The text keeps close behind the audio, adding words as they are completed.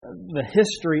the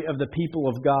history of the people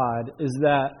of God is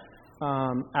that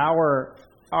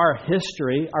our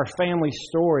history, our family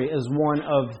story, is one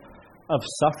of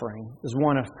suffering, is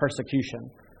one of persecution.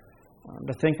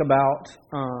 To think about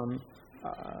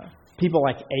people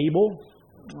like Abel,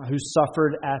 who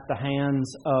suffered at the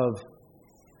hands of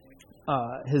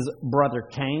his brother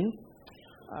Cain.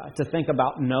 To think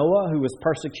about Noah, who was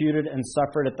persecuted and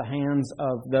suffered at the hands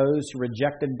of those who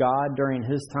rejected God during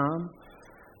his time.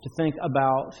 To think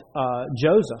about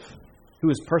Joseph, who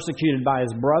was persecuted by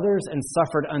his brothers and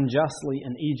suffered unjustly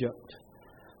in Egypt.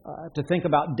 To think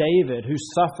about David, who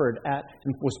suffered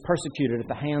and was persecuted at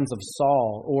the hands of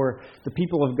Saul, or the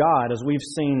people of God, as we've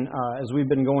seen, as we've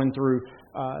been going through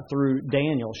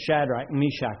Daniel, Shadrach,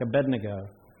 Meshach, Abednego,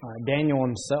 Daniel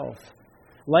himself.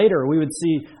 Later, we would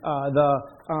see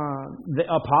the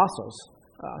apostles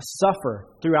suffer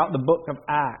throughout the book of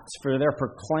Acts for their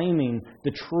proclaiming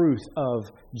the truth of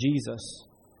Jesus.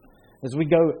 As we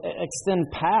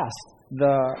extend past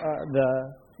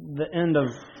the end of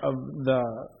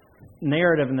the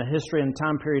narrative and the history and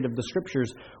time period of the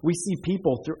Scriptures, we see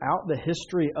people throughout the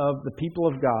history of the people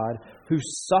of God who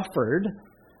suffered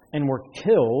and were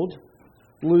killed,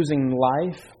 losing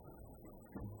life,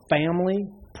 family,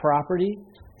 property,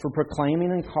 for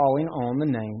proclaiming and calling on the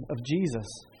name of Jesus.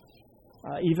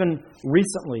 Even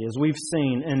recently, as we've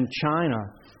seen in China,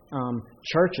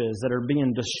 churches that are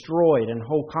being destroyed and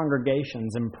whole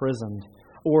congregations imprisoned.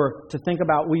 Or to think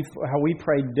about how we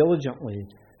prayed diligently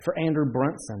for Andrew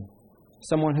Brunson,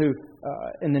 someone who,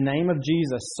 in the name of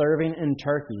Jesus, serving in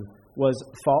Turkey, was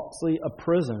falsely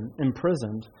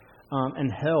imprisoned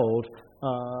and held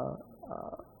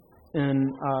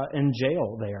in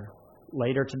jail there,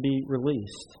 later to be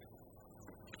released.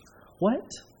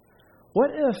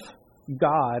 What if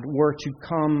God were to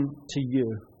come to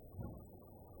you,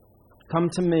 come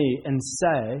to me and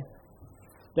say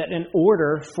that in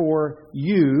order for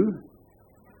you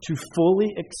to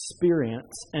fully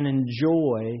experience and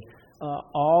enjoy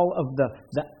all of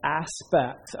the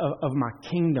aspects of my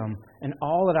kingdom and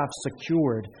all that I've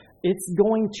secured, it's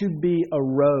going to be a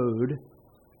road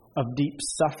of deep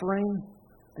suffering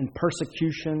and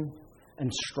persecution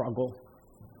and struggle.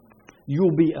 You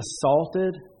will be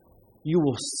assaulted. You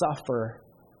will suffer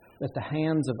at the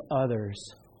hands of others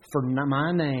for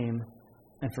my name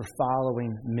and for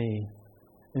following me.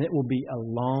 And it will be a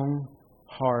long,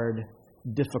 hard,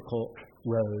 difficult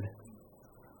road.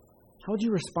 How would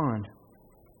you respond?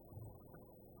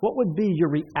 What would be your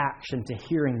reaction to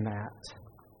hearing that?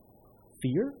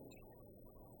 Fear?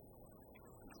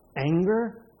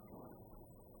 Anger?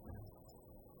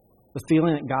 The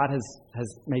feeling that God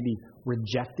has maybe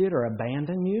rejected or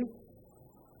abandoned you?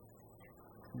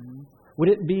 Would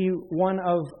it be one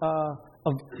of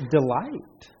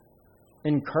delight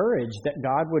and courage that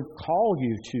God would call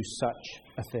you to such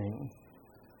a thing?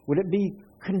 Would it be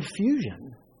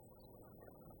confusion?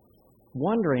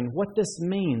 Wondering what this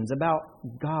means about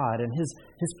God and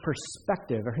His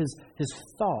perspective or His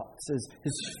thoughts,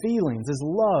 His feelings, His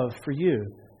love for you?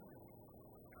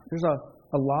 There's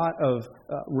a lot of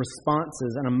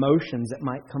responses and emotions that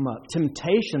might come up,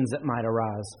 temptations that might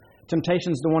arise,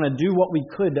 temptations to want to do what we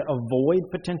could to avoid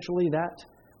potentially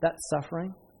that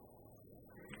suffering.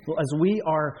 Well, as we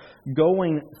are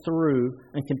going through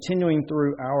and continuing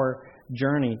through our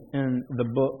journey in the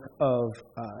book of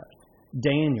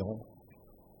Daniel,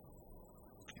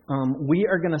 we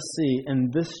are going to see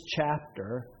in this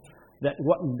chapter that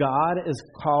what God is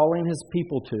calling His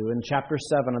people to in chapter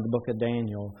 7 of the book of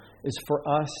Daniel is for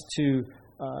us to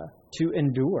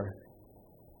endure,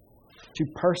 to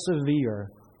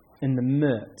persevere in the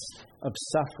midst of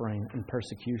suffering and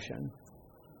persecution,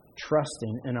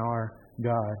 trusting in our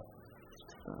God.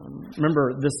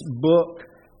 Remember, this book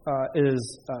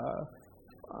is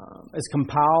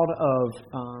compiled of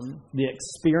the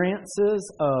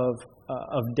experiences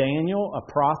of Daniel, a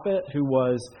prophet who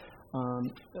was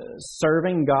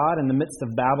serving God in the midst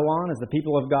of Babylon as the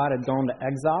people of God had gone to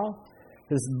exile.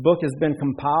 This book has been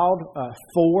compiled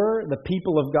for the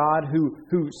people of God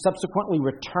who subsequently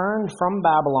returned from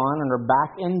Babylon and are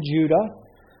back in Judah,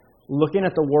 looking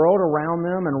at the world around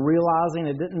them and realizing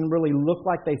it didn't really look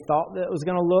like they thought that it was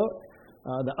going to look.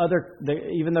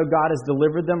 Even though God has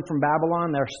delivered them from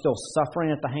Babylon, they're still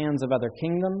suffering at the hands of other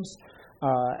kingdoms.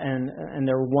 And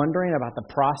they're wondering about the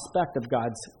prospect of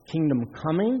God's kingdom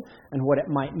coming and what it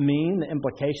might mean, the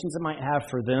implications it might have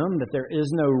for them, that there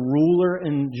is no ruler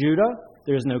in Judah,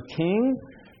 there is no king,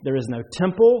 there is no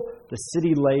temple, the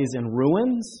city lays in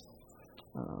ruins.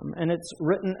 And it's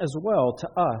written as well to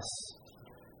us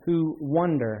who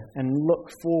wonder and look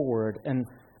forward and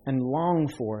and long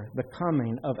for the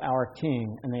coming of our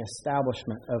King and the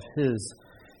establishment of His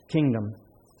kingdom.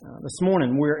 This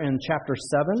morning we're in chapter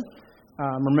 7.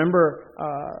 Remember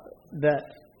that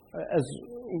as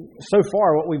so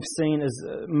far what we've seen is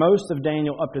most of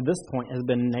Daniel up to this point has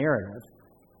been narrative.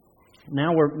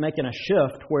 Now we're making a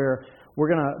shift where we're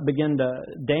going to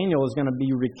Daniel is going to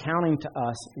be recounting to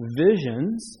us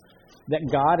visions that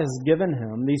God has given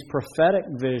him, these prophetic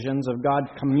visions of God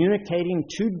communicating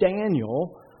to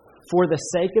Daniel for the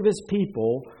sake of His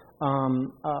people,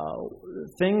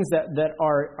 things that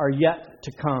are yet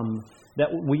to come, that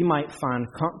we might find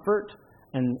comfort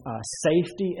and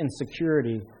safety and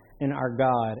security in our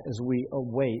God as we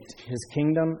await His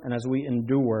kingdom and as we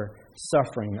endure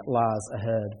suffering that lies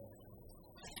ahead.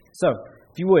 So,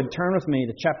 if you would, turn with me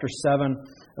to chapter 7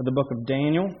 of the book of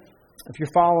Daniel. If you're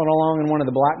following along in one of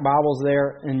the black Bibles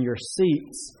there in your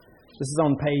seats, this is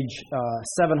on page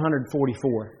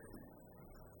 744.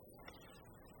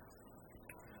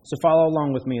 So follow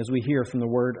along with me as we hear from the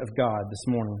Word of God this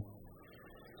morning.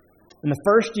 In the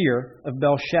first year of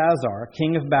Belshazzar,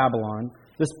 king of Babylon,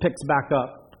 this picks back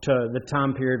up to the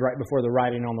time period right before the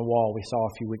writing on the wall we saw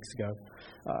a few weeks ago.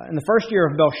 In the first year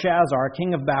of Belshazzar,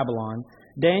 king of Babylon,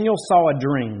 Daniel saw a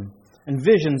dream and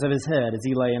visions of his head as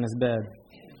he lay in his bed.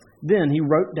 Then he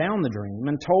wrote down the dream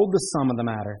and told the sum of the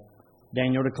matter.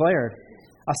 Daniel declared,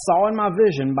 I saw in my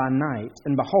vision by night,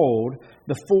 and behold,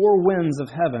 the four winds of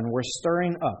heaven were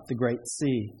stirring up the great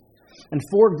sea. And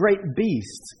four great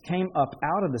beasts came up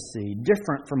out of the sea,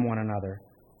 different from one another.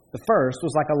 The first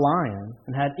was like a lion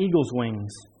and had eagle's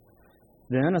wings.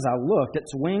 Then, as I looked,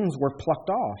 its wings were plucked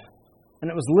off, and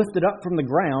it was lifted up from the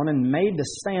ground and made to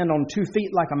stand on 2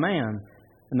 feet like a man,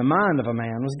 and the mind of a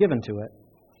man was given to it.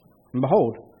 And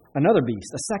behold, another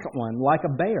beast, a second one, like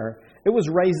a bear. It was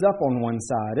raised up on one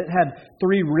side. It had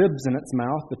 3 ribs in its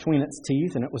mouth between its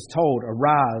teeth, and it was told,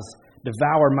 Arise,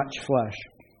 devour much flesh.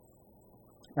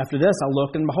 After this I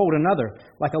looked, and behold, another,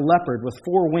 like a leopard, with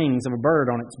 4 wings of a bird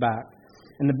on its back.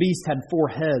 And the beast had 4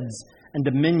 heads, and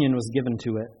dominion was given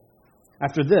to it.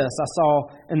 After this I saw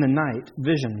in the night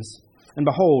visions, and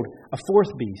behold, a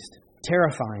 4th beast,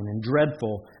 terrifying and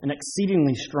dreadful and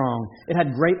exceedingly strong. It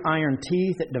had great iron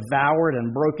teeth. It devoured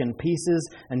and broke in pieces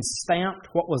and stamped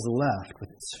what was left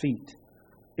with its feet.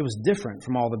 It was different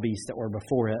from all the beasts that were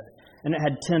before it, and it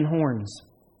had 10 horns.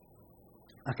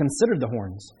 I considered the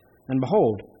horns, and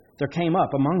behold, there came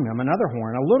up among them another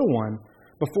horn, a little one,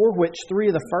 before which 3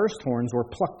 of the first horns were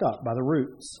plucked up by the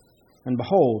roots. And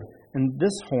behold, in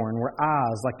this horn were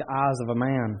eyes like the eyes of a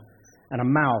man, and a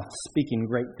mouth speaking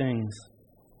great things.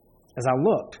 As I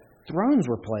looked, thrones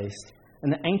were placed,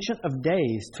 and the Ancient of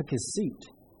Days took his seat.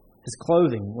 His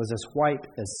clothing was white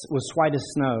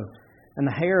as snow, and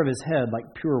the hair of his head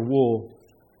like pure wool.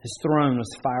 His throne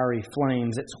was fiery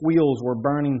flames. Its wheels were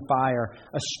burning fire.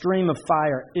 A stream of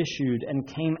fire issued and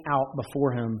came out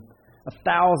before him.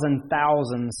 1,000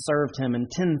 thousands served him,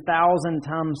 and 10,000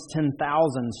 times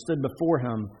 10,000 stood before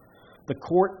him. The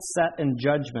court sat in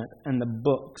judgment, and the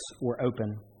books were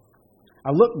open. I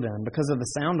looked then, because of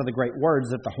the sound of the great words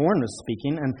that the horn was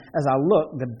speaking, and as I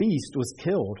looked, the beast was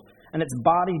killed, and its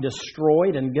body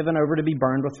destroyed and given over to be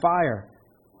burned with fire.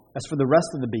 As for the rest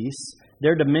of the beasts,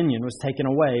 their dominion was taken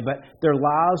away, but their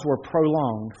lives were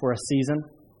prolonged for a season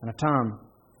and a time.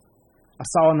 I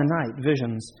saw in the night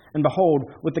visions, and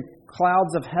behold, with the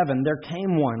clouds of heaven there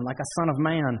came one like a son of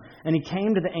man, and he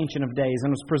came to the Ancient of Days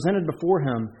and was presented before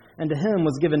him, and to him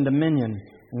was given dominion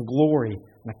and glory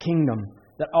and a kingdom,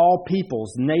 that all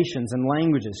peoples, nations, and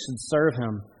languages should serve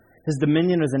him. His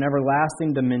dominion is an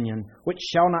everlasting dominion, which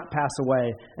shall not pass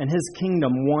away, and his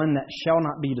kingdom one that shall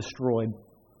not be destroyed.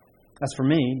 As for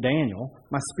me, Daniel,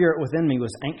 my spirit within me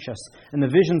was anxious, and the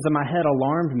visions of my head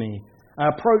alarmed me. I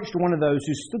approached one of those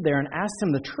who stood there and asked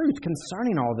him the truth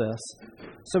concerning all this.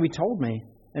 So he told me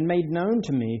and made known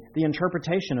to me the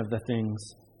interpretation of the things.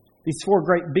 These 4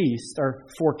 great beasts are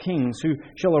 4 kings who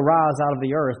shall arise out of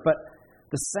the earth, but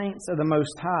the saints of the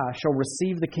Most High shall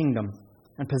receive the kingdom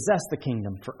and possess the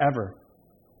kingdom forever,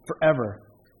 forever,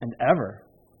 and ever.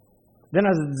 Then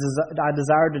I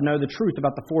desired to know the truth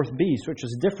about the 4th beast, which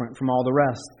was different from all the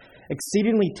rest,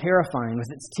 exceedingly terrifying,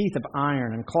 with its teeth of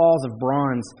iron and claws of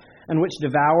bronze, and which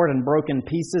devoured and broke in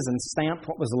pieces and stamped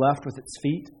what was left with its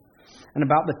feet. And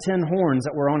about the 10 horns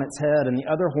that were on its head, and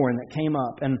the other horn that came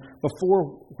up, and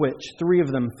before which 3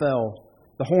 of them fell.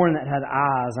 The horn that had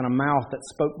eyes and a mouth that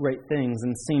spoke great things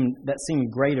and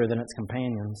seemed greater than its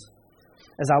companions.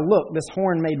 As I looked, this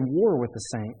horn made war with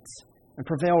the saints and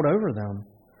prevailed over them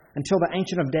until the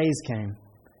Ancient of Days came,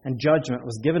 and judgment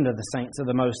was given to the saints of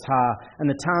the Most High, and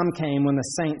the time came when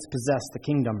the saints possessed the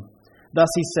kingdom. Thus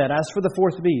he said, As for the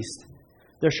 4th beast,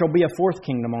 There shall be a fourth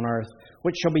kingdom on earth,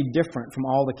 which shall be different from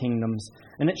all the kingdoms,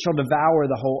 and it shall devour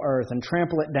the whole earth, and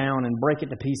trample it down, and break it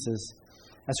to pieces.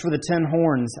 As for the 10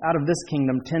 horns, out of this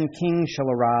kingdom 10 kings shall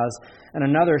arise, and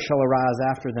another shall arise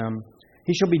after them.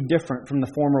 He shall be different from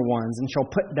the former ones, and shall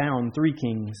put down 3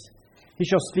 kings. He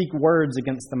shall speak words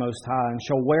against the Most High, and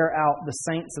shall wear out the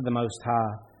saints of the Most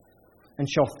High, and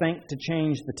shall think to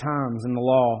change the times and the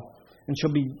law,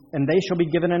 and they shall be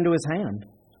given into his hand,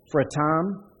 for a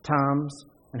time, times,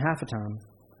 and half a time.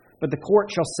 But the court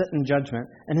shall sit in judgment,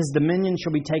 and his dominion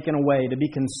shall be taken away, to be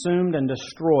consumed and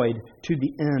destroyed to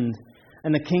the end.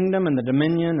 And the kingdom and the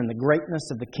dominion and the greatness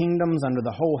of the kingdoms under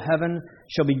the whole heaven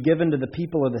shall be given to the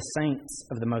people of the saints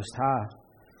of the Most High.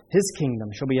 His kingdom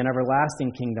shall be an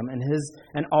everlasting kingdom,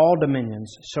 and all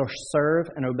dominions shall serve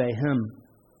and obey him.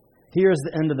 Here is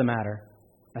the end of the matter.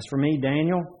 As for me,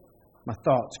 Daniel, my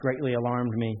thoughts greatly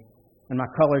alarmed me, and my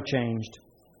color changed,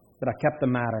 but I kept the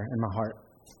matter in my heart.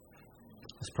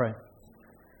 Let's pray.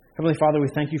 Heavenly Father, we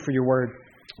thank you for your word.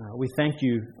 We thank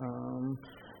you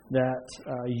that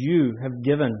you have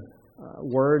given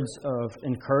words of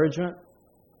encouragement,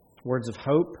 words of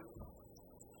hope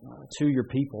to your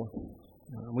people.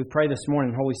 We pray this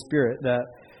morning, Holy Spirit, that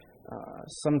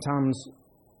sometimes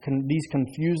these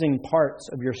confusing parts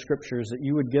of your scriptures, that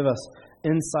you would give us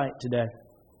insight today.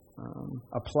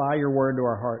 Apply your word to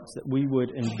our hearts, that we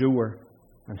would endure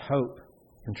and hope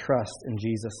and trust in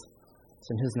Jesus. It's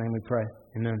in his name we pray.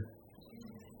 Amen.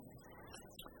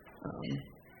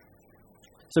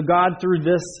 So God, through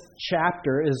this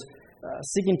chapter, is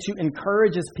seeking to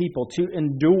encourage his people to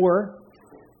endure,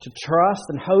 to trust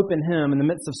and hope in him in the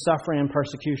midst of suffering and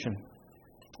persecution.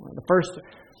 The first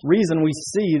reason we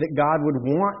see that God would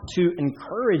want to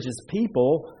encourage his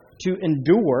people to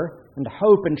endure and to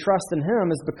hope and trust in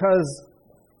him is because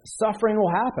suffering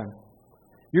will happen.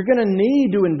 You're going to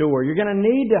need to endure. You're going to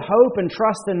need to hope and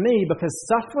trust in me because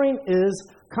suffering is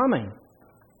coming.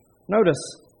 Notice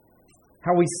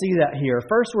how we see that here.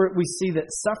 First, we see that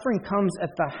suffering comes at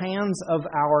the hands of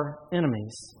our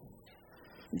enemies.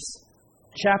 This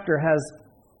chapter has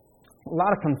a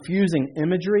lot of confusing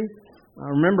imagery.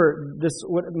 Remember, this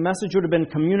message would have been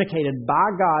communicated by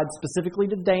God specifically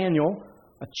to Daniel,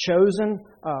 a chosen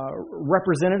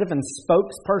representative and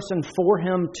spokesperson for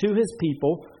him to his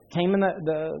people, came in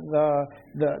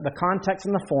the context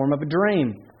in the form of a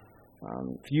dream.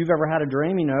 If you've ever had a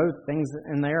dream, you know things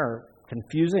in there are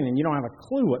confusing and you don't have a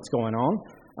clue what's going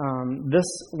on. This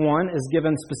one is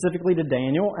given specifically to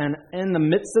Daniel, and in the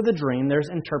midst of the dream, there's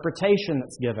interpretation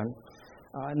that's given.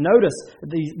 Notice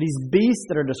these beasts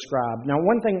that are described. Now,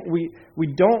 one thing we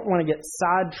don't want to get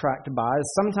sidetracked by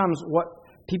is sometimes what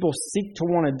people seek to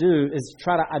want to do is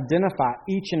try to identify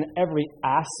each and every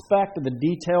aspect of the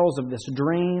details of this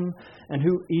dream and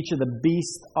who each of the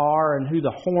beasts are and who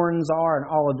the horns are and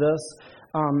all of this.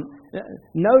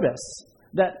 Notice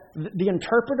that the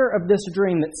interpreter of this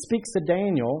dream that speaks to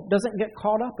Daniel doesn't get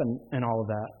caught up in all of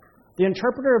that. The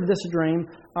interpreter of this dream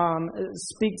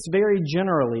speaks very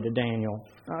generally to Daniel.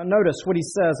 Notice what he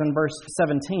says in verse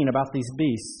 17 about these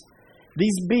beasts.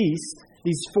 These beasts,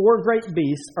 these 4 great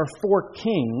beasts, are 4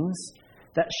 kings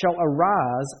that shall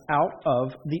arise out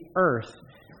of the earth.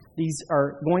 These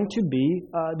are going to be,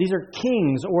 these are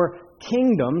kings or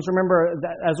kingdoms. Remember,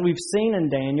 that as we've seen in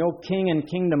Daniel, king and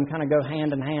kingdom kind of go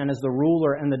hand in hand as the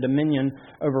ruler and the dominion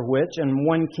over which, and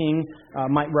one king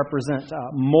might represent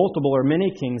multiple or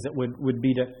many kings that would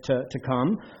be to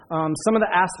come. Some of the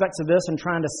aspects of this and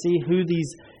trying to see who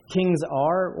these kings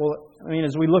are, well, I mean,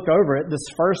 as we look over it, this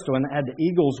first one had the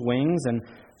eagle's wings, and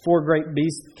 4 great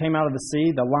beasts came out of the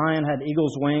sea. The lion had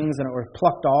eagle's wings, and it was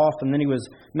plucked off, and then he was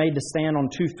made to stand on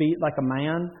 2 feet like a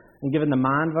man and given the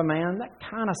mind of a man. That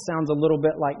kind of sounds a little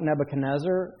bit like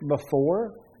Nebuchadnezzar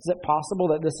before. Is it possible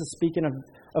that this is speaking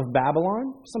of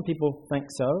Babylon? Some people think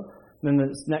so. Then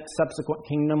the next subsequent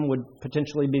kingdom would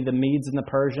potentially be the Medes and the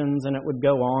Persians, and it would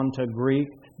go on to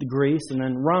Greece, and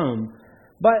then Rome.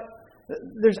 But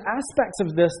there's aspects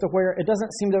of this to where it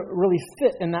doesn't seem to really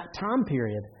fit in that time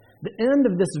period. The end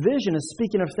of this vision is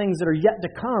speaking of things that are yet to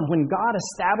come when God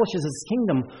establishes his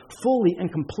kingdom fully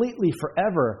and completely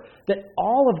forever, that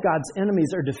all of God's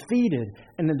enemies are defeated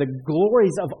and that the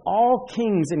glories of all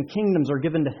kings and kingdoms are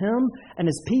given to him and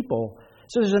his people.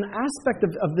 So there's an aspect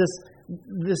of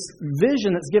this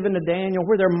vision that's given to Daniel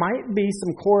where there might be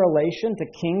some correlation to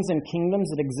kings and kingdoms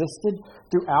that existed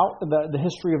throughout the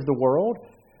history of the world.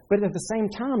 But at the same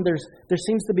time, there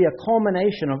seems to be a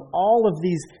culmination of all of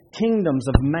these kingdoms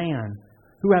of man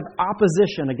who have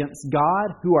opposition against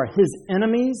God, who are his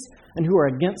enemies, and who are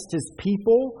against his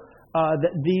people.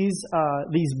 that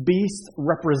these beasts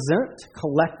represent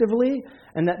collectively,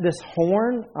 and that this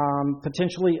horn,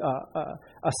 potentially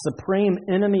a supreme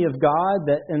enemy of God,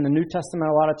 that in the New Testament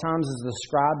a lot of times is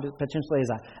described potentially as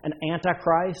an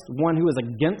antichrist, one who is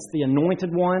against the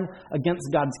anointed one,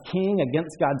 against God's king,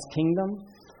 against God's kingdom.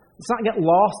 Let's not get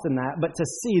lost in that, but to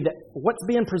see that what's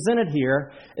being presented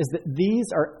here is that these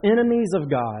are enemies of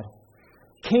God.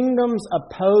 Kingdoms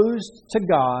opposed to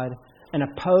God and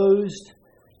opposed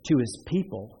to His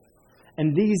people.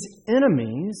 And these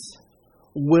enemies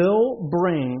will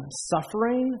bring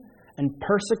suffering and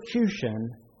persecution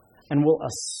and will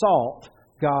assault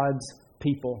God's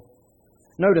people.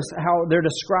 Notice how they're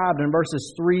described in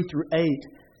verses 3 through 8.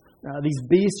 These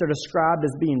beasts are described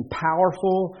as being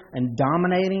powerful and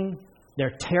dominating.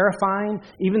 They're terrifying.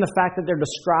 Even the fact that they're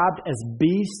described as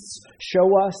beasts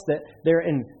show us that they're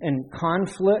in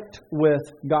conflict with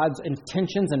God's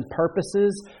intentions and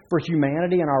purposes for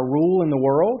humanity and our rule in the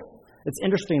world. It's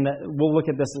interesting that we'll look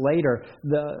at this later.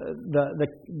 The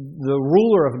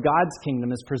ruler of God's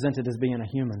kingdom is presented as being a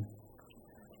human,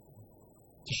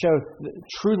 to show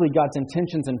truly God's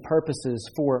intentions and purposes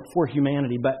for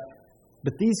humanity. But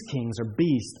these kings are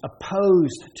beasts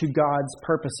opposed to God's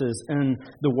purposes in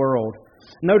the world.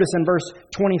 Notice in verse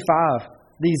 25,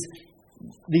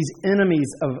 these enemies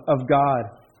of God.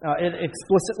 It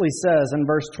explicitly says in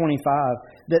verse 25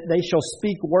 that they shall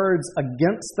speak words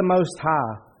against the Most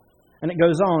High. And it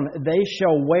goes on, they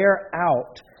shall wear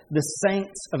out the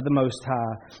saints of the Most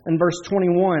High. In verse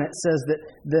 21, it says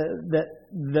that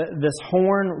this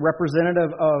horn,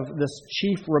 representative of this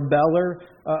chief rebeller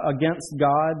against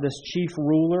God, this chief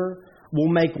ruler, will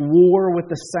make war with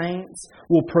the saints,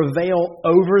 will prevail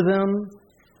over them.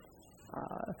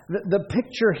 The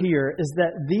picture here is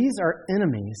that these are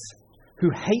enemies who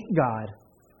hate God.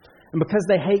 And because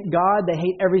they hate God, they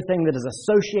hate everything that is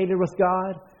associated with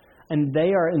God. And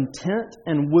they are intent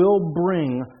and will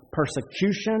bring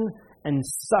persecution and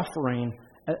suffering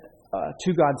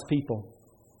to God's people.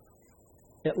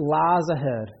 It lies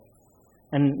ahead.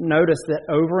 And notice that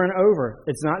over and over,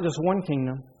 it's not just one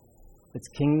kingdom. It's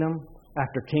kingdom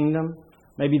after kingdom.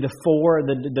 Maybe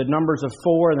the numbers of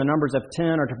 4 and the numbers of 10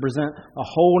 are to present a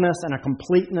wholeness and a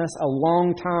completeness, a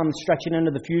long time stretching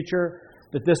into the future.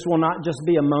 That this will not just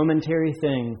be a momentary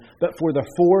thing, but for the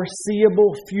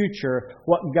foreseeable future,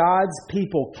 what God's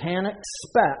people can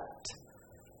expect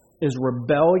is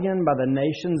rebellion by the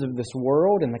nations of this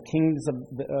world and the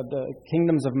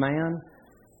kingdoms of man,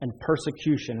 and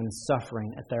persecution and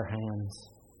suffering at their hands.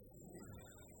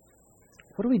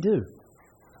 What do we do?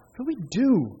 What do we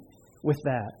do with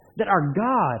that? That our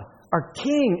God, our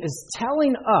King, is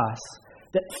telling us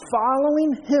that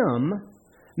following Him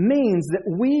means that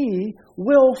we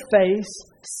will face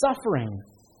suffering.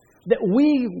 That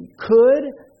we could,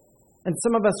 and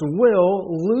some of us will,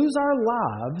 lose our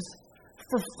lives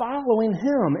for following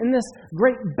Him in this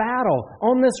great battle,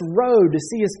 on this road to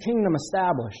see His kingdom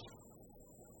established.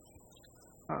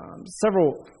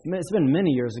 It's been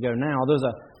many years ago now, there's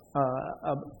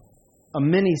a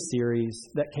mini-series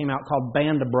that came out called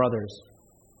Band of Brothers.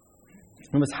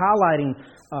 It was highlighting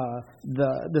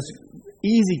this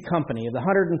easy company of the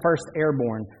 101st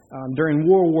Airborne during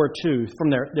World War II, from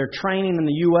their training in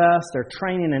the U.S., their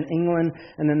training in England,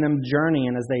 and then them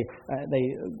journeying as they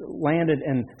landed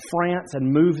in France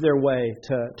and moved their way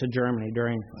to Germany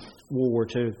during World War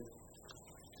II.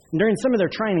 And during some of their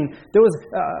training, there was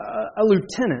a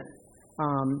lieutenant.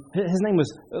 His name was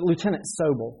Lieutenant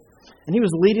Sobel. And he was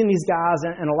leading these guys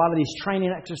in a lot of these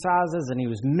training exercises, and he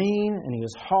was mean, and he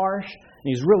was harsh, and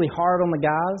he was really hard on the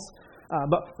guys.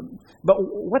 But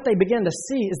what they began to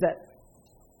see is that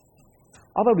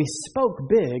although he spoke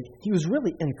big, he was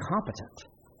really incompetent.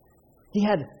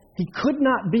 He could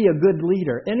not be a good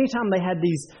leader. Anytime they had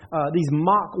these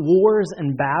mock wars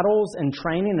and battles and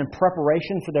training and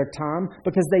preparation for their time,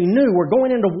 because they knew we're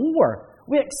going into war.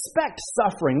 We expect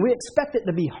suffering. We expect it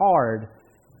to be hard.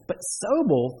 But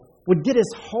Sobel would get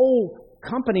his whole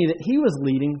company that he was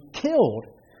leading killed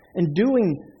and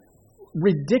doing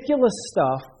ridiculous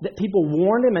stuff that people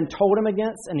warned him and told him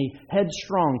against, and he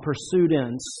headstrong pursued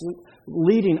in,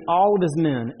 leading all of his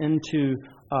men into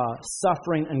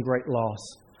suffering and great loss.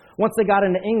 Once they got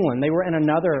into England, they were in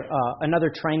another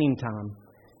training time.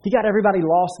 He got everybody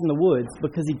lost in the woods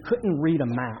because he couldn't read a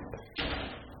map.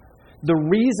 The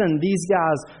reason these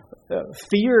guys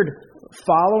feared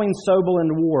following Sobel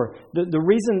in war, the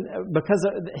reason, because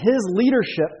his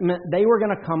leadership meant they were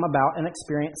going to come about and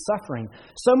experience suffering.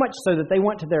 So much so that they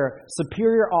went to their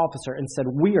superior officer and said,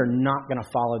 "We are not going to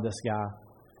follow this guy.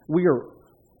 We are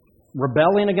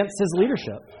rebelling against his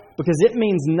leadership because it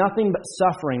means nothing but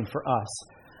suffering for us."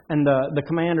 And the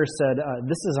commander said,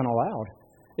 this isn't allowed.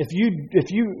 If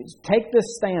you take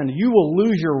this stand, you will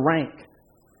lose your rank.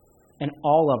 And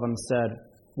all of them said,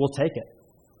 we'll take it.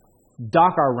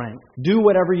 Dock our rank. Do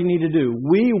whatever you need to do.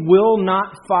 We will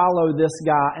not follow this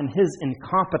guy and his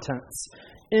incompetence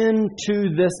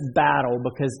into this battle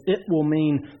because it will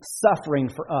mean suffering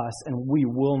for us, and we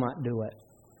will not do it.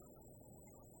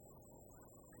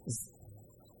 Is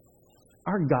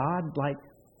our God like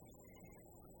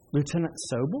Lieutenant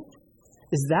Sobel?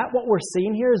 Is that what we're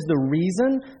seeing here? Is the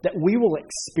reason that we will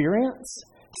experience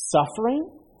suffering?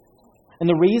 And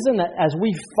the reason that as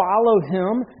we follow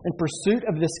Him in pursuit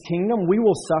of this kingdom, we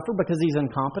will suffer because He's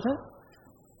incompetent?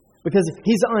 Because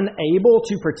He's unable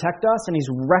to protect us and He's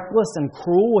reckless and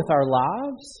cruel with our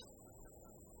lives?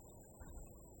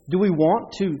 Do we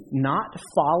want to not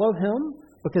follow Him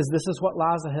because this is what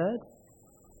lies ahead?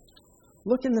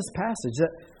 Look in this passage that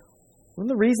one of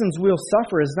the reasons we'll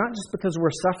suffer is not just because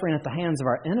we're suffering at the hands of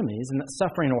our enemies and that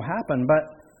suffering will happen,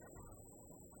 but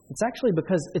it's actually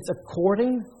because it's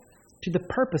according to the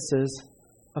purposes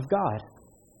of God.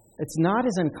 It's not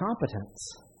His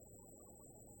incompetence,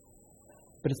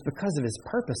 but it's because of His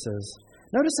purposes.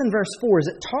 Notice in verse 4, as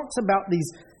it talks about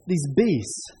these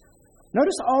beasts,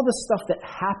 notice all the stuff that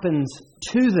happens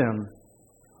to them.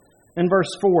 In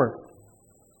verse 4,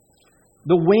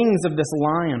 the wings of this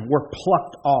lion were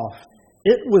plucked off.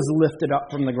 It was lifted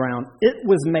up from the ground. It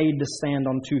was made to stand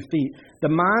on 2 feet. The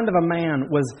mind of a man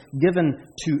was given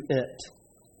to it.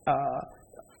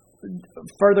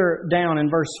 Further down in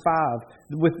verse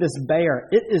 5, with this bear,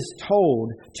 it is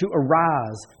told to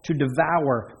arise, to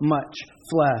devour much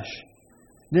flesh.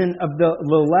 Then of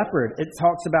the leopard, it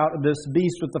talks about this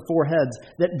beast with the 4 heads,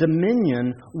 that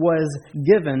dominion was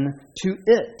given to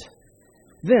it.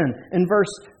 Then in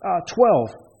verse 12,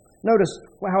 notice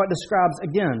how it describes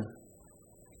again.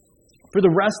 For the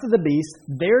rest of the beasts,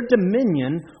 their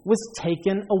dominion was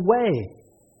taken away.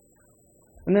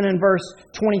 And then in verse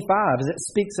 25, as it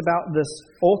speaks about this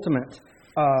ultimate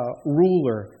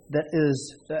ruler that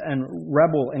is, and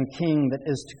rebel and king that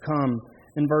is to come,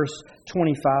 in verse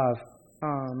 25,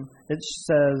 it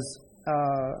says,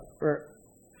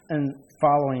 and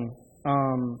following,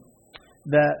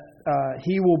 that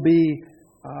he will be,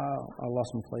 I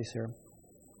lost my place here.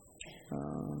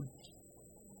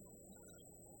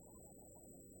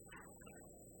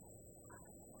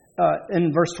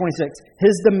 In verse 26,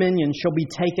 his dominion shall be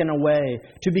taken away,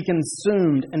 to be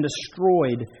consumed and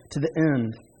destroyed to the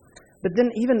end. But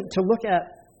then even to look at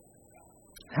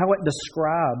how it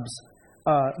describes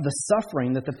the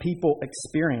suffering that the people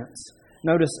experience.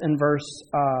 Notice in verse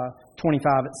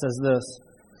 25 it says this,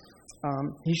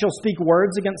 he shall speak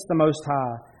words against the Most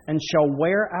High, and shall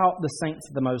wear out the saints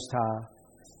of the Most High,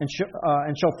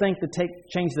 and shall think to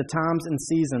change the times and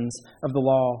seasons of the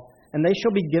law. And they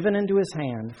shall be given into his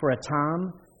hand for a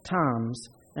time, times,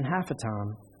 and half a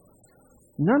time.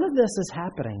 None of this is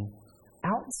happening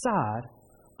outside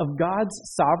of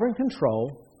God's sovereign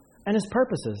control and His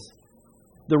purposes.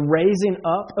 The raising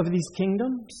up of these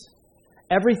kingdoms,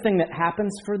 everything that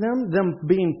happens for them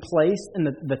being placed in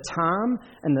the time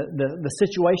and the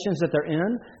situations that they're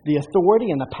in, the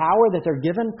authority and the power that they're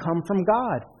given come from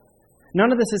God. None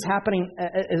of this is happening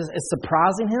is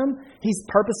surprising Him. He's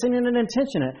purposing it and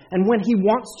intentioning it. And when He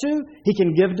wants to, He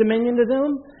can give dominion to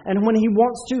them. And when He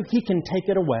wants to, He can take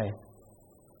it away.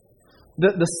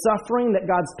 The suffering that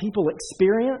God's people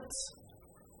experience,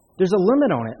 there's a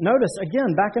limit on it. Notice,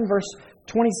 again, back in verse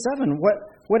 27,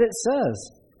 what it says.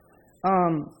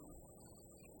 Or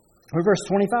verse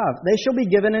 25, they shall be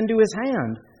given into His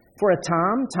hand for a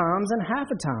time, times, and half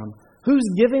a time. Who's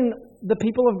giving the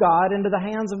people of God into the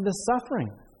hands of this suffering?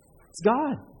 It's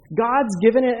God. God's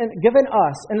given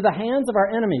us into the hands of our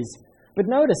enemies. But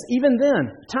notice, even then,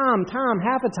 time,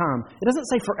 half a time. It doesn't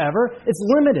say forever. It's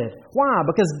limited. Why?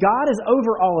 Because God is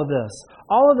over all of this.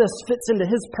 All of this fits into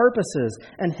His purposes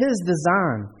and His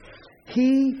design.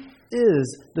 He is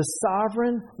the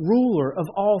sovereign ruler of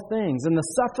all things. And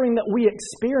the suffering that we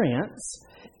experience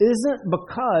isn't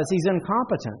because He's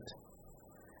incompetent.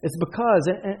 It's because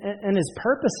in His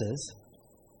purposes,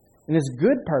 in His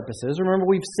good purposes, remember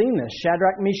we've seen this,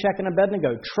 Shadrach, Meshach, and Abednego,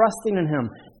 trusting in Him,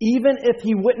 even if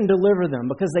He wouldn't deliver them,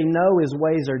 because they know His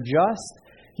ways are just,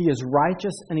 He is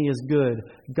righteous, and He is good.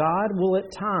 God will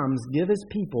at times give His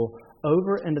people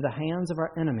over into the hands of our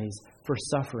enemies for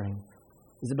suffering.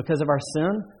 Is it because of our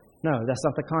sin? No, that's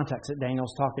not the context that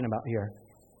Daniel's talking about here.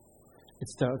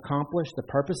 It's to accomplish the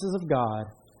purposes of God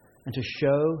and to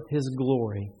show His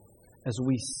glory as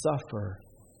we suffer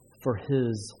for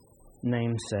His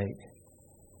name's sake.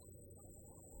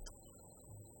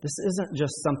 This isn't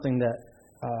just something that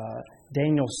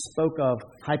Daniel spoke of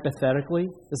hypothetically.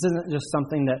 This isn't just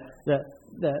something that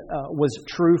was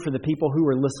true for the people who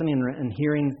were listening and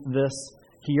hearing this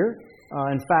here.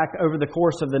 In fact, over the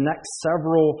course of the next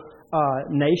several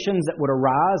nations that would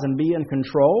arise and be in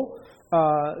control,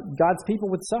 God's people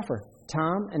would suffer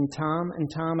time and time and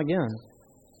time again.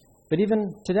 But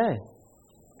even today,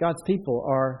 God's people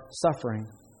are suffering.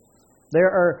 There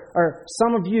are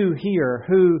some of you here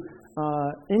who,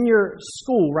 in your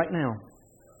school right now,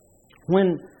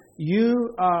 when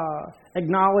you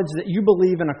acknowledge that you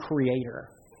believe in a creator,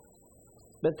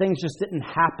 that things just didn't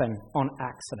happen on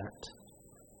accident,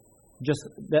 just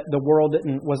that the world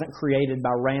wasn't created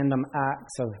by random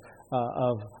acts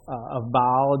of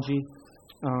biology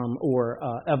or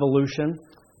evolution,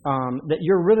 that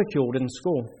you're ridiculed in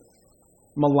school,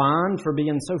 maligned for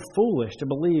being so foolish to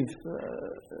believe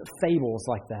fables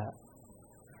like that.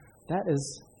 That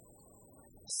is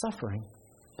suffering,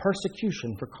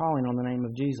 persecution for calling on the name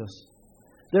of Jesus.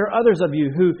 There are others of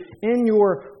you who, in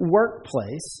your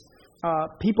workplace,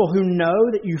 people who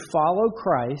know that you follow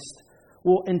Christ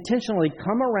will intentionally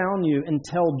come around you and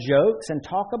tell jokes and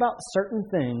talk about certain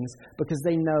things because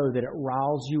they know that it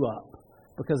riles you up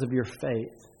because of your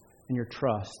faith and your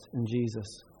trust in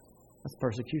Jesus. That's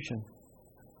persecution.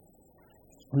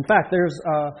 In fact, there's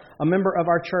a member of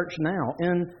our church now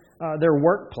in their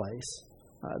workplace.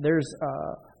 There's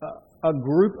a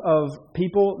group of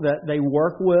people that they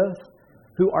work with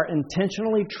who are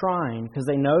intentionally trying, because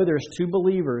they know there's two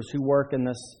believers who work in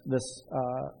this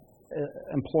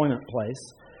employment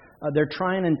place. They're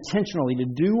trying intentionally to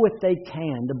do what they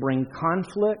can to bring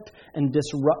conflict and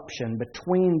disruption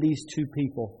between these two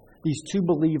people, these two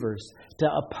believers,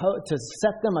 to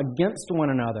set them against one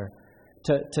another,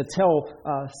 to tell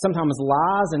sometimes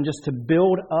lies and just to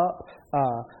build up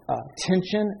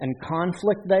tension and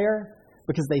conflict there,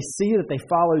 because they see that they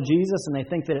follow Jesus and they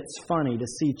think that it's funny to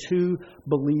see two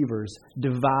believers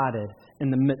divided in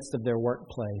the midst of their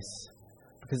workplace,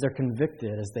 because they're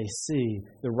convicted as they see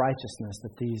the righteousness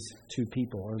that these two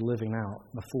people are living out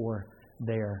before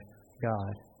their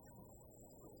God.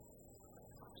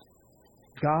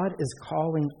 God is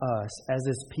calling us as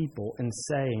His people and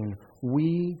saying,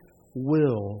 we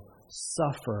will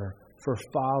suffer for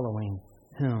following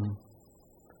Him.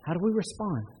 How do we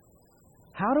respond?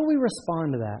 How do we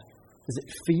respond to that? Is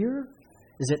it fear?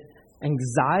 Is it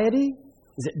anxiety?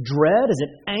 Is it dread? Is it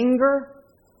anger?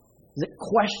 Is it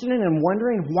questioning and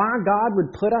wondering why God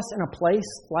would put us in a place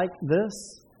like this?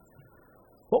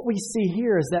 What we see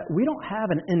here is that we don't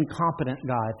have an incompetent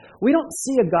God. We don't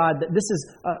see a God that this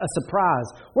is a surprise.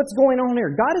 What's going on here?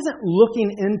 God isn't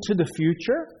looking into the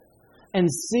future and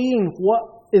seeing what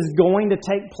is going to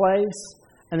take place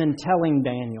and then telling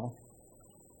Daniel.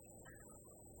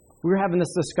 We were having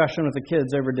this discussion with the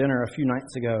kids over dinner a few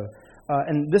nights ago,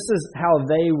 and this is how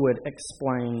they would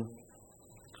explain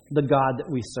the God that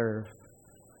we serve.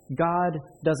 God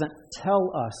doesn't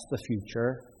tell us the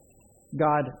future.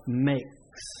 God makes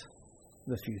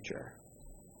the future.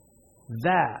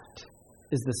 That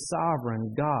is the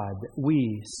sovereign God that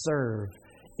we serve.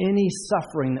 Any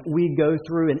suffering that we go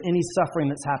through and any suffering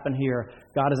that's happened here,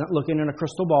 God isn't looking in a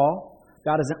crystal ball.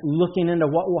 God isn't looking into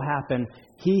what will happen.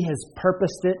 He has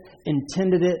purposed it,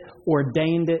 intended it,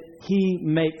 ordained it. He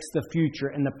makes the future.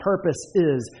 And the purpose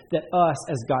is that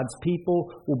us as God's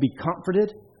people will be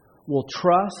comforted, will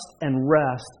trust and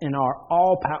rest in our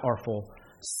all-powerful,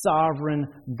 sovereign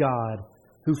God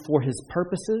who for His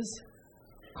purposes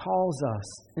calls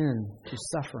us into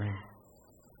suffering.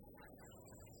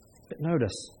 But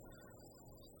notice,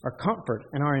 our comfort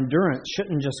and our endurance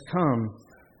shouldn't just come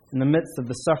in the midst of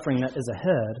the suffering that is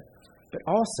ahead, but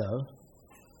also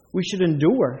we should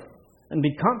endure and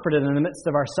be comforted in the midst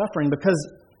of our suffering, because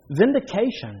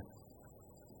vindication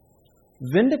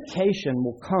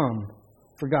will come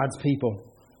for God's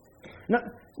people.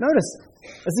 Notice,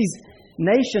 as these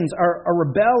nations are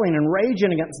rebelling and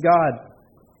raging against God,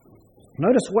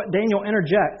 notice what Daniel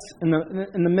interjects in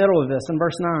the middle of this in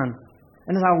verse 9.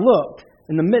 And as I looked,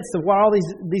 in the midst of what all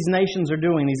these nations are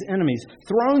doing, these enemies,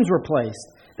 thrones were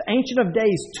placed. The Ancient of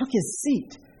Days took His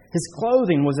seat. His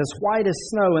clothing was as white as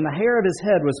snow, and the hair of His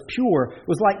head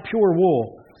was like pure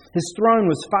wool. His throne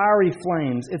was fiery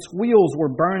flames. Its wheels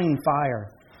were burning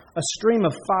fire. A stream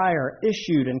of fire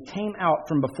issued and came out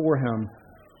from before Him.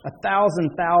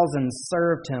 1,000 thousands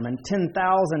served Him, and 10,000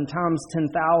 times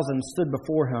 10,000 stood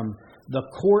before Him. The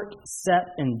court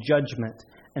sat in judgment,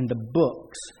 and the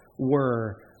books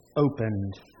were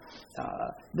opened.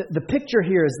 The picture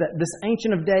here is that this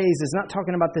Ancient of Days is not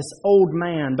talking about this old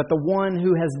man, but the one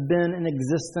who has been in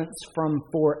existence from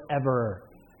forever.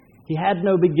 He had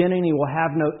no beginning. He will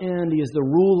have no end. He is the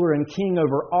ruler and king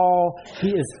over all. He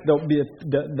is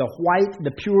the white,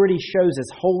 the purity shows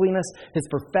His holiness, His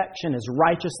perfection, His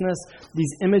righteousness.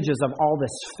 These images of all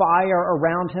this fire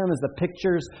around Him is the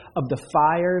pictures of the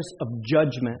fires of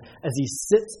judgment as He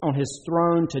sits on His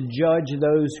throne to judge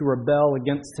those who rebel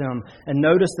against Him. And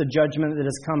notice the judgment that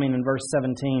is coming in verse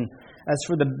 17. As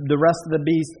for the rest of the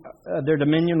beasts, their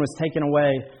dominion was taken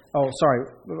away.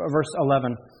 Verse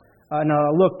 11.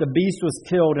 Now look, the beast was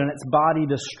killed and its body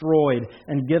destroyed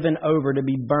and given over to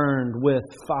be burned with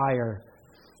fire.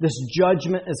 This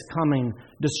judgment is coming.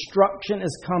 Destruction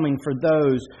is coming for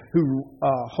those who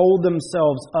hold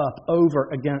themselves up over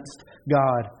against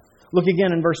God. Look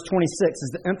again in verse 26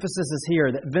 as the emphasis is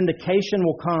here that vindication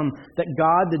will come, that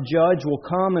God the judge will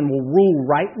come and will rule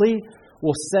rightly,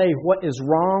 will say what is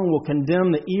wrong, will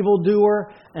condemn the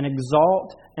evildoer, and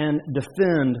exalt and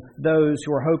defend those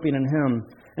who are hoping in Him.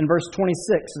 In verse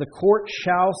 26, the court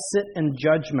shall sit in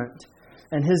judgment,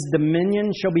 and His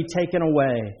dominion shall be taken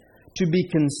away, to be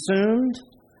consumed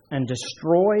and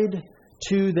destroyed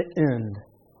to the end.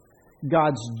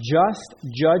 God's just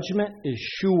judgment is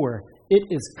sure. It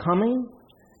is coming,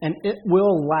 and it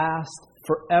will last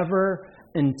forever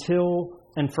until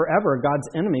and forever. God's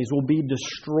enemies will be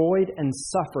destroyed and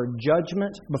suffer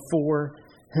judgment before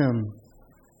Him.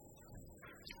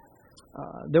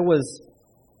 There was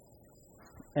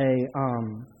a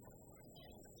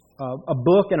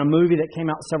book and a movie that came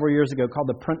out several years ago called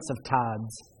The Prince of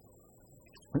Tides.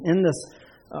 In this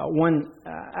one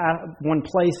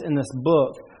place in this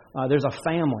book, there's a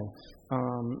family.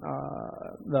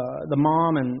 The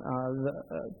mom and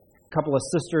a couple of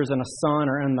sisters and a son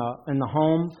are in the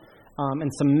home,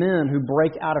 and some men who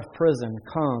break out of prison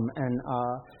come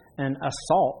and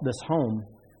assault this home.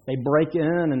 They break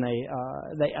in and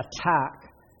they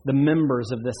attack the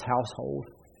members of this household,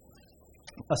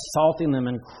 assaulting them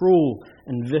in cruel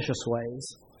and vicious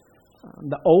ways.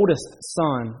 The oldest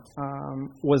son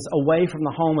was away from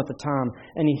the home at the time,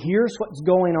 and he hears what's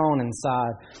going on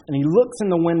inside. And he looks in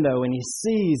the window and he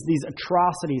sees these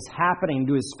atrocities happening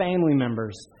to his family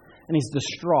members. And he's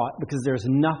distraught because there's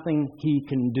nothing he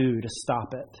can do to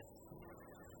stop it.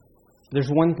 There's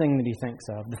one thing that he thinks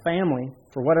of. The family,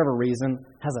 for whatever reason,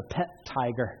 has a pet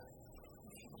tiger.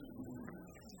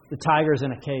 The tiger's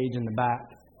in a cage in the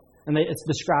back. And it's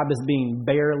described as being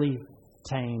barely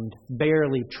tamed,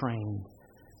 barely trained.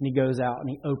 And he goes out and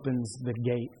he opens the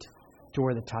gate to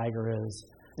where the tiger is.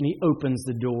 And he opens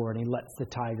the door and he lets the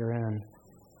tiger in.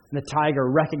 And the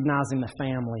tiger, recognizing the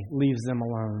family, leaves them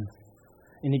alone.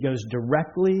 And he goes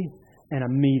directly and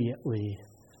immediately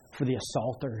for the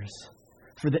assaulters,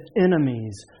 for the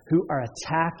enemies who are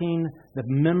attacking the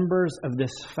members of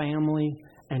this family,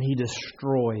 and he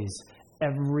destroys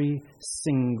every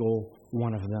single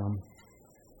one of them.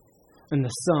 And the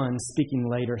son, speaking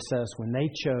later, says, when they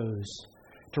chose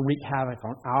to wreak havoc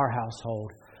on our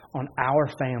household, on our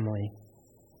family,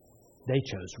 they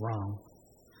chose wrong.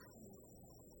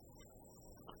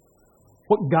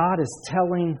 What God is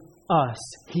telling us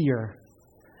here,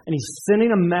 and He's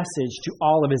sending a message to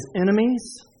all of His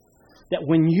enemies, that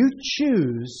when you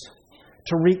choose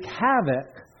to wreak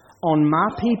havoc on my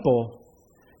people,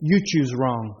 you choose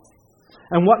wrong.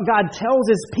 And what God tells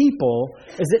His people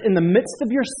is that in the midst of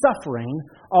your suffering,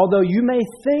 although you may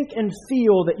think and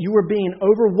feel that you are being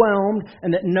overwhelmed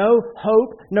and that no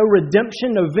hope, no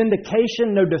redemption, no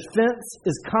vindication, no defense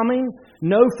is coming,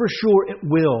 know for sure it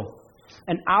will.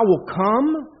 And I will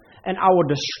come and I will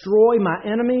destroy my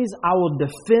enemies. I will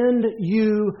defend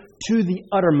you to the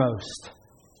uttermost.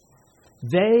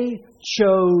 They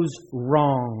chose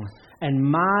wrong. And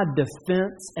my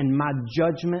defense and my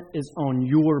judgment is on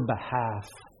your behalf.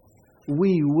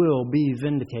 We will be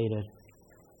vindicated.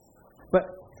 But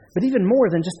even more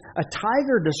than just a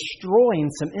tiger destroying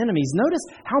some enemies, notice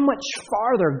how much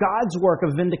farther God's work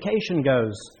of vindication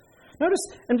goes. Notice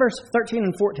in verse 13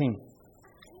 and 14.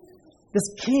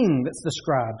 This king that's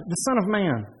described, the Son of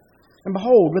Man. And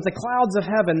behold, with the clouds of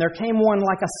heaven there came one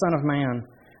like a Son of Man.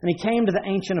 And He came to the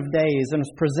Ancient of Days and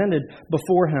was presented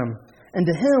before Him. And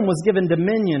to Him was given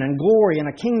dominion and glory and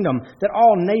a kingdom that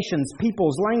all nations,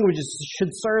 peoples, languages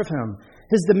should serve Him.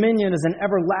 His dominion is an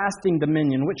everlasting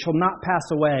dominion which shall not pass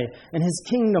away, and His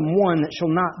kingdom one that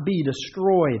shall not be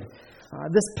destroyed.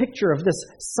 This picture of this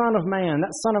Son of Man,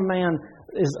 that Son of Man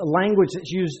is a language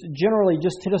that's used generally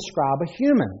just to describe a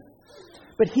human.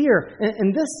 But here,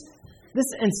 in this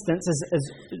instance,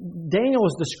 as Daniel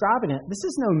is describing it, this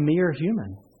is no mere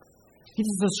human.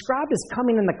 He's described as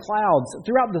coming in the clouds.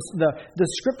 Throughout the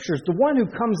Scriptures, the one who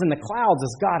comes in the clouds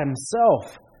is God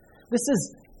Himself. This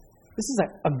is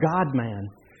a God-man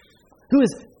who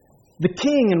is the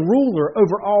king and ruler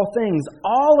over all things,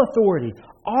 all authority,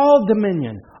 all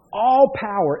dominion, all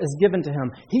power is given to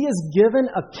him. He is given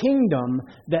a kingdom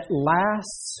that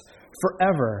lasts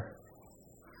forever.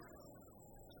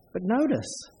 But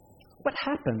notice what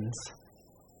happens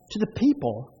to the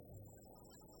people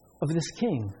of this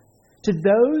king, to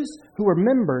those who are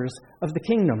members of the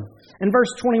kingdom. In verse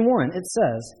 21, it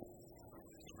says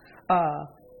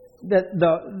that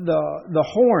the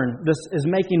horn this is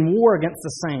making war against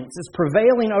the saints. It's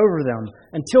prevailing over them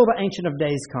until the Ancient of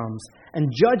Days comes.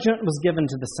 And judgment was given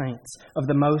to the saints of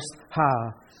the Most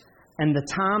High. And the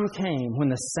time came when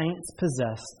the saints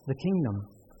possessed the kingdom.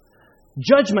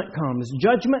 Judgment comes.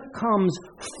 Judgment comes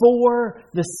for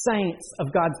the saints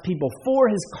of God's people, for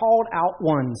His called out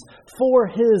ones, for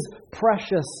His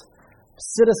precious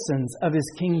citizens of His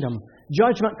kingdom.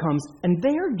 Judgment comes, and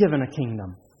they're given a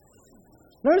kingdom.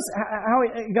 Notice how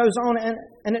it goes on,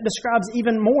 and it describes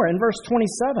even more in verse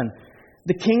 27.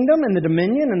 The kingdom and the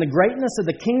dominion and the greatness of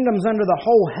the kingdoms under the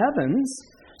whole heavens.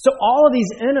 So all of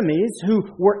these enemies who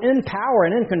were in power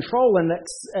and in control and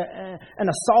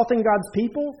assaulting God's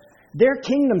people, their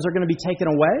kingdoms are going to be taken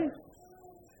away.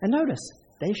 And notice,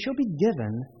 they shall be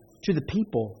given to the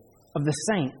people of the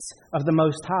saints of the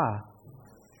Most High.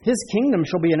 His kingdom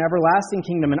shall be an everlasting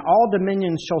kingdom, and all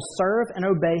dominions shall serve and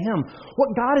obey Him.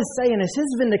 What God is saying is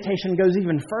His vindication goes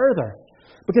even further.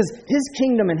 Because His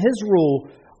kingdom and His rule,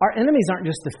 our enemies aren't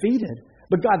just defeated,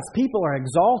 but God's people are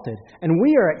exalted. And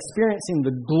we are experiencing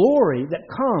the glory that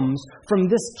comes from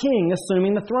this king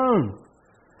assuming the throne.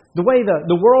 The way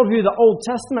the worldview of the Old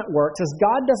Testament works is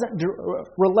God doesn't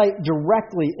relate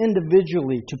directly,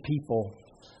 individually to people.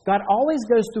 God always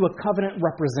goes through a covenant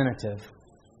representative.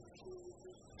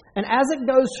 And as it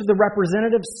goes for the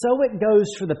representative, so it goes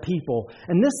for the people.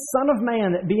 And this Son of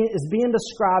Man that is being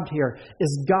described here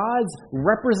is God's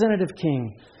representative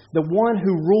king, the one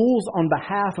who rules on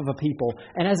behalf of a people.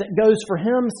 And as it goes for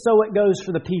Him, so it goes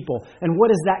for the people. And what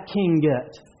does that king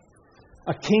get?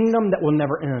 A kingdom that will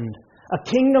never end. A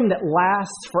kingdom that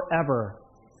lasts forever.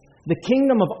 The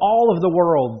kingdom of all of the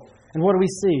world. And what do we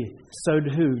see? So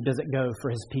who does it go for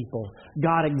His people?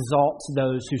 God exalts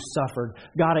those who suffered.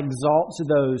 God exalts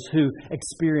those who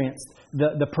experienced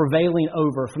the prevailing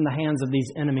over from the hands of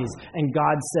these enemies. And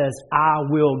God says, I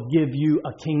will give you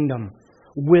a kingdom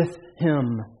with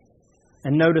Him.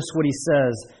 And notice what He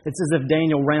says. It's as if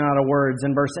Daniel ran out of words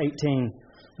in verse 18.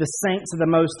 The saints of the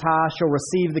Most High shall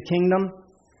receive the kingdom.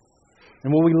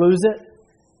 And will we lose it?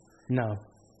 No.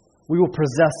 We will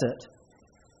possess it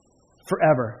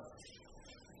forever.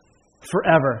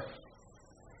 Forever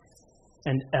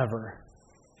and ever.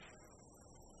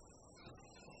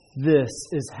 This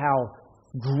is how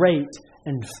great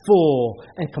and full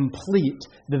and complete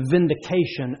the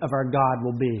vindication of our God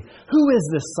will be. Who is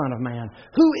this Son of Man?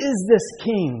 Who is this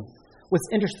King? What's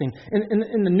interesting,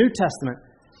 in the New Testament,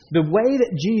 the way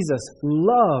that Jesus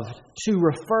loved to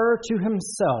refer to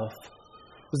Himself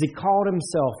was He called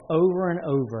Himself over and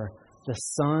over the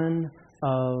Son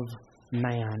of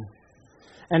Man.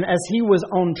 And as He was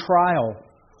on trial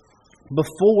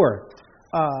before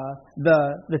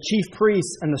the chief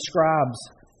priests and the scribes,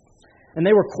 and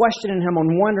they were questioning Him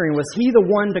on wondering, was He the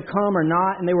one to come or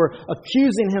not? And they were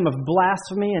accusing Him of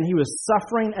blasphemy, and He was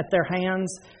suffering at their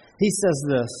hands. He says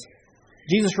this.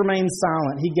 Jesus remained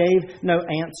silent. He gave no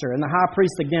answer. And the high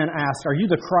priest again asked, Are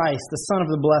you the Christ, the Son of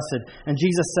the Blessed? And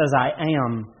Jesus says, I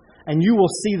am. And you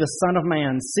will see the Son of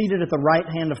Man seated at the right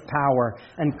hand of power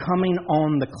and coming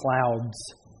on the clouds.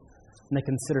 And they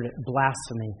considered it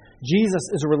blasphemy. Jesus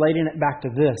is relating it back to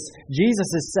this. Jesus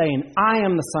is saying, I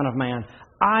am the Son of Man.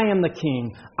 I am the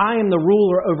King. I am the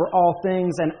ruler over all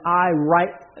things. And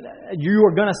you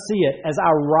are going to see it as I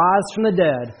rise from the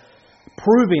dead,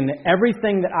 proving that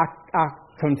everything that I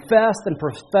confessed and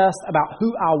professed about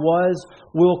who I was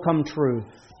will come true.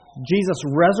 Jesus'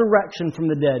 resurrection from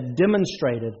the dead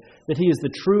demonstrated that He is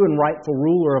the true and rightful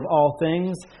ruler of all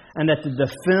things, and that the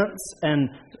defense and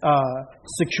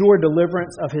secure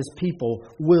deliverance of His people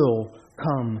will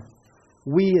come.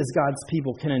 We as God's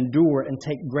people can endure and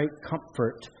take great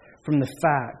comfort from the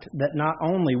fact that not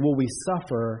only will we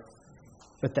suffer,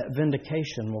 but that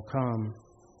vindication will come.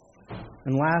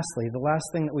 And lastly, the last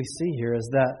thing that we see here is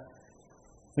that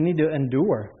we need to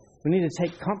endure. We need to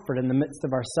take comfort in the midst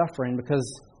of our suffering,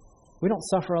 because we don't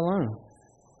suffer alone.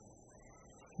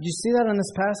 Did you see that in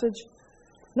this passage?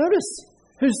 Notice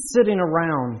who's sitting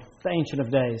around the Ancient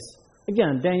of Days.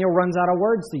 Again, Daniel runs out of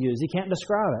words to use. He can't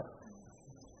describe it.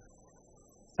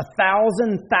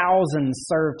 1,000,000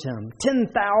 served Him.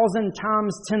 10,000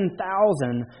 times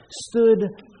 10,000 stood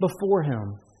before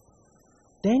Him.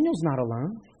 Daniel's not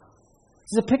alone.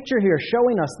 This is a picture here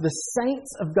showing us the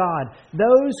saints of God,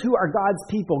 those who are God's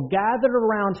people, gathered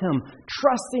around Him,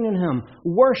 trusting in Him,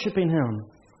 worshiping Him.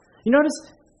 You notice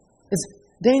is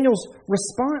Daniel's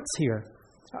response here.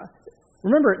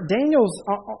 Remember, Daniel's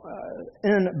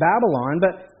in Babylon,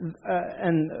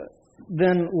 and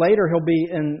then later he'll be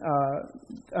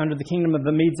under the kingdom of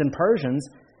the Medes and Persians.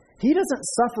 He doesn't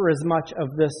suffer as much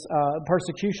of this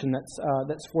persecution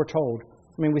that's foretold.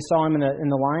 I mean, we saw him in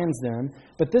the lion's den,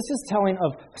 but this is telling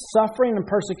of suffering and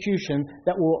persecution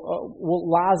that will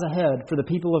lies ahead for the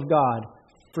people of God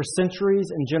for centuries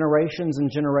and generations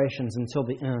until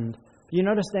the end. Do you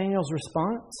notice Daniel's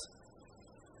response?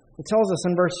 It tells us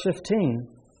in verse 15,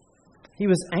 he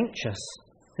was anxious.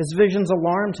 His visions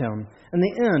alarmed him. In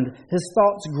the end, his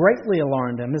thoughts greatly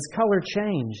alarmed him. His color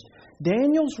changed.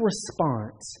 Daniel's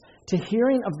response to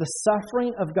hearing of the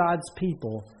suffering of God's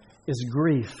people is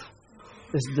grief,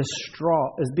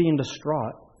 is being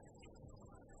distraught.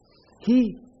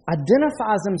 He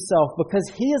identifies himself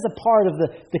because he is a part of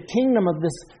the kingdom of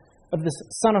this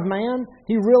Son of Man.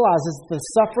 He realizes the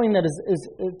suffering that is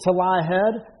to lie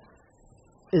ahead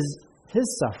is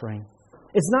his suffering.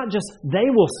 It's not just they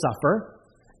will suffer,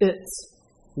 it's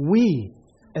we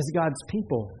as God's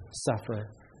people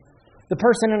suffer. The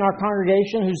person in our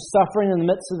congregation who's suffering in the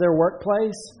midst of their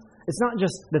workplace, it's not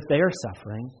just that they're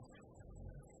suffering.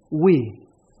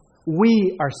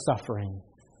 We are suffering.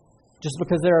 Just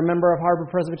because they're a member of Harbor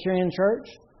Presbyterian Church?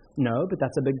 No, but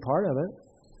that's a big part of it.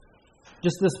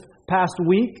 Just this past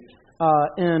week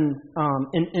in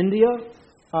India,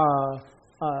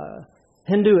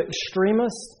 Hindu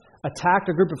extremists attacked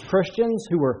a group of Christians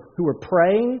who were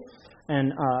praying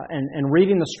and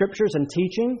reading the Scriptures and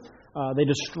teaching. They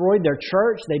destroyed their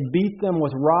church. They beat them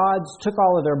with rods, took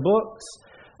all of their books,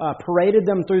 paraded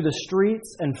them through the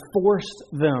streets, and forced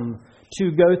them to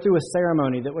go through a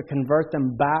ceremony that would convert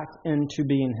them back into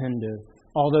being Hindu,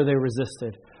 although they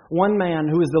resisted. One man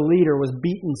who was the leader was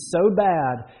beaten so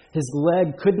bad his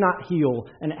leg could not heal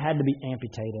and it had to be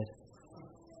amputated.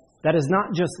 That is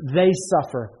not just they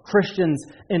suffer. Christians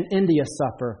in India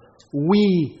suffer.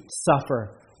 We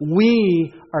suffer.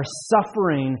 We are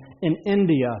suffering in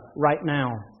India right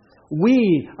now.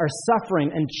 We are suffering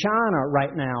in China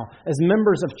right now as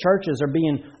members of churches are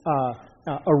being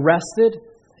arrested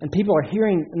and people are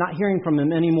not hearing from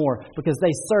them anymore because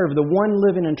they serve the one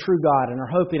living and true God and are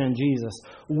hoping in Jesus.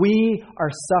 We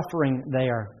are suffering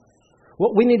there.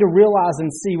 What we need to realize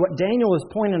and see, what Daniel is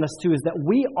pointing us to, is that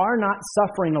we are not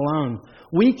suffering alone.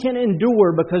 We can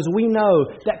endure because we know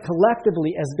that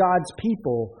collectively as God's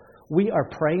people, we are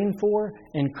praying for,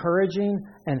 encouraging,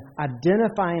 and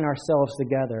identifying ourselves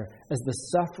together as the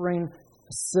suffering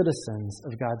citizens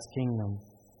of God's kingdom.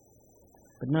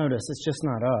 But notice, it's just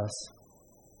not us.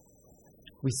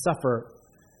 We suffer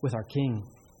with our King.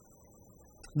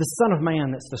 The Son of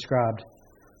Man that's described.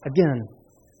 Again,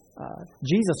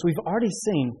 Jesus, we've already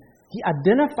seen, He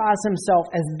identifies Himself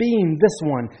as being this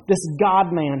one, this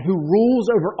God-man who rules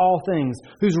over all things,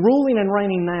 who's ruling and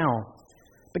reigning now.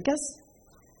 But guess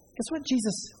what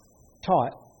Jesus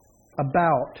taught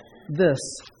about this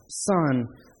Son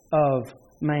of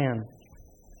Man?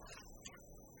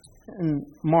 In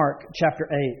Mark chapter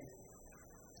 8,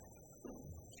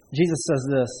 Jesus says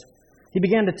this, He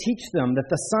began to teach them that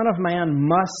the Son of Man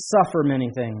must suffer many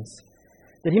things,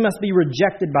 that He must be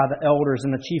rejected by the elders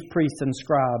and the chief priests and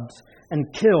scribes,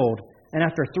 and killed, and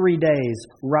after 3 days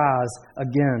rise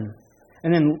again.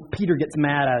 And then Peter gets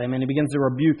mad at Him and he begins to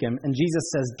rebuke Him. And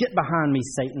Jesus says, Get behind me,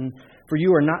 Satan, for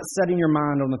you are not setting your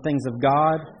mind on the things of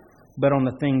God, but on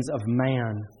the things of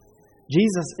man.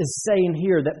 Jesus is saying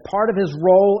here that part of His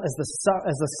role as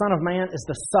the Son of Man is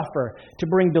to suffer, to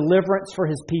bring deliverance for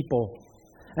His people.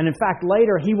 And in fact,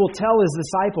 later He will tell His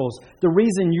disciples, the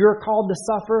reason you're called to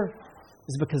suffer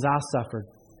is because I suffered.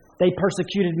 They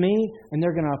persecuted me, and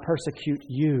they're going to persecute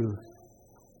you.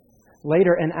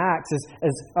 Later in Acts,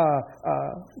 as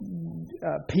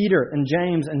Peter and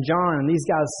James and John and these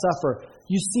guys suffer,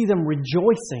 you see them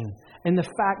rejoicing in the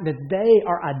fact that they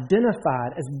are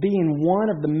identified as being one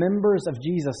of the members of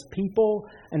Jesus' people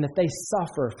and that they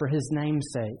suffer for His name's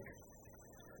sake.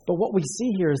 But what we see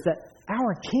here is that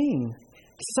our King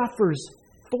suffers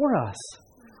for us.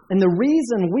 And the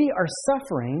reason we are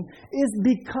suffering is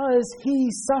because He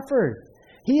suffered.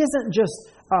 He isn't just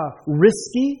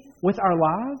risky with our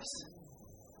lives.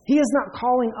 He is not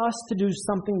calling us to do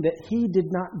something that He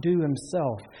did not do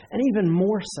Himself. And even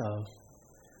more so,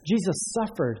 Jesus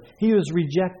suffered, He was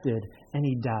rejected, and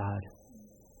He died.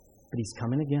 But He's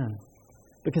coming again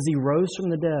because He rose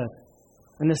from the dead.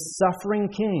 And this suffering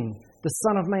King, the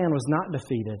Son of Man, was not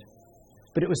defeated.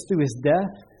 But it was through His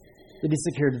death that He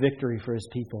secured victory for His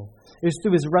people. It was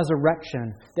through His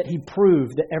resurrection that He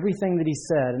proved that everything that He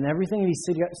said and everything that He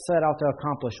set out to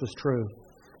accomplish was true.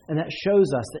 And that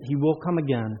shows us that He will come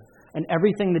again. And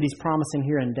everything that He's promising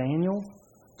here in Daniel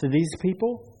to these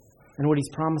people and what He's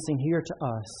promising here to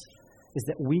us is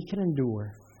that we can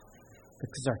endure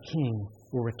because our King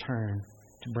will return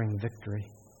to bring victory.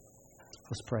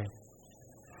 Let's pray.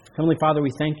 Heavenly Father,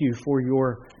 we thank You for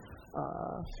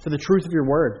the truth of Your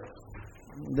Word.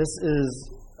 This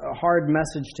is a hard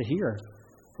message to hear,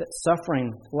 that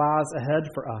suffering lies ahead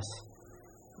for us.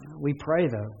 We pray,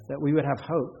 though, that we would have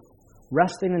hope,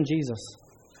 resting in Jesus,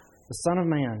 the Son of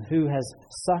Man, who has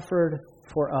suffered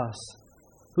for us,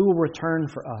 who will return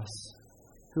for us,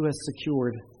 who has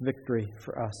secured victory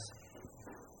for us.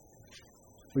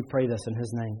 We pray this in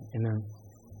His name. Amen.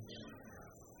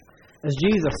 As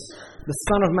Jesus, the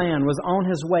Son of Man, was on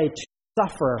His way to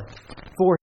suffer